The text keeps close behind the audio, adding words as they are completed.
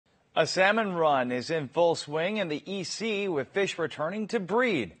A salmon run is in full swing in the EC with fish returning to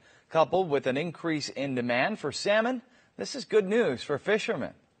breed. Coupled with an increase in demand for salmon, this is good news for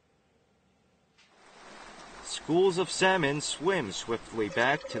fishermen. Schools of salmon swim swiftly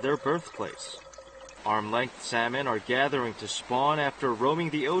back to their birthplace. Arm-length salmon are gathering to spawn after roaming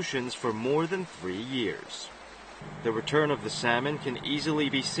the oceans for more than 3 years. The return of the salmon can easily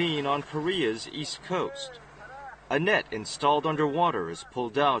be seen on Korea's east coast. A net installed underwater is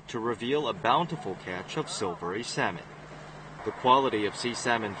pulled out to reveal a bountiful catch of silvery salmon. The quality of sea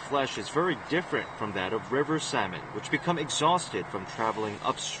salmon flesh is very different from that of river salmon, which become exhausted from traveling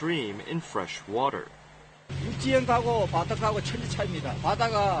upstream in fresh water. 육지행하고 바다하고 천지 차이입니다.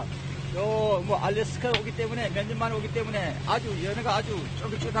 바다가 알래스카 오기 때문에 몇 년 만에 오기 때문에 아주 연어가 아주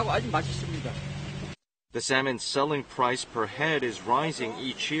쫄깃쫄깃하고 아주 맛있습니다. The salmon's selling price per head is rising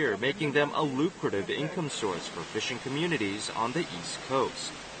each year, making them a lucrative income source for fishing communities on the East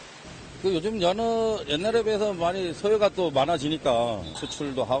Coast. 요즘 연어 옛날에 비해서 많이 소요가 또 많아지니까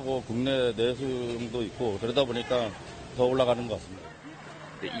수출도 하고 국내 내수용도 있고 그러다 보니까 더 올라가는 것 같습니다.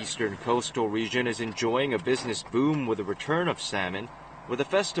 The eastern coastal region is enjoying a business boom with the return of salmon, with a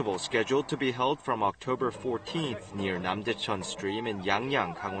festival scheduled to be held from October 14th near Namdaecheon Stream in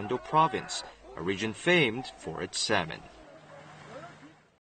Yangyang, Gangwon-do Province, a region famed for its salmon.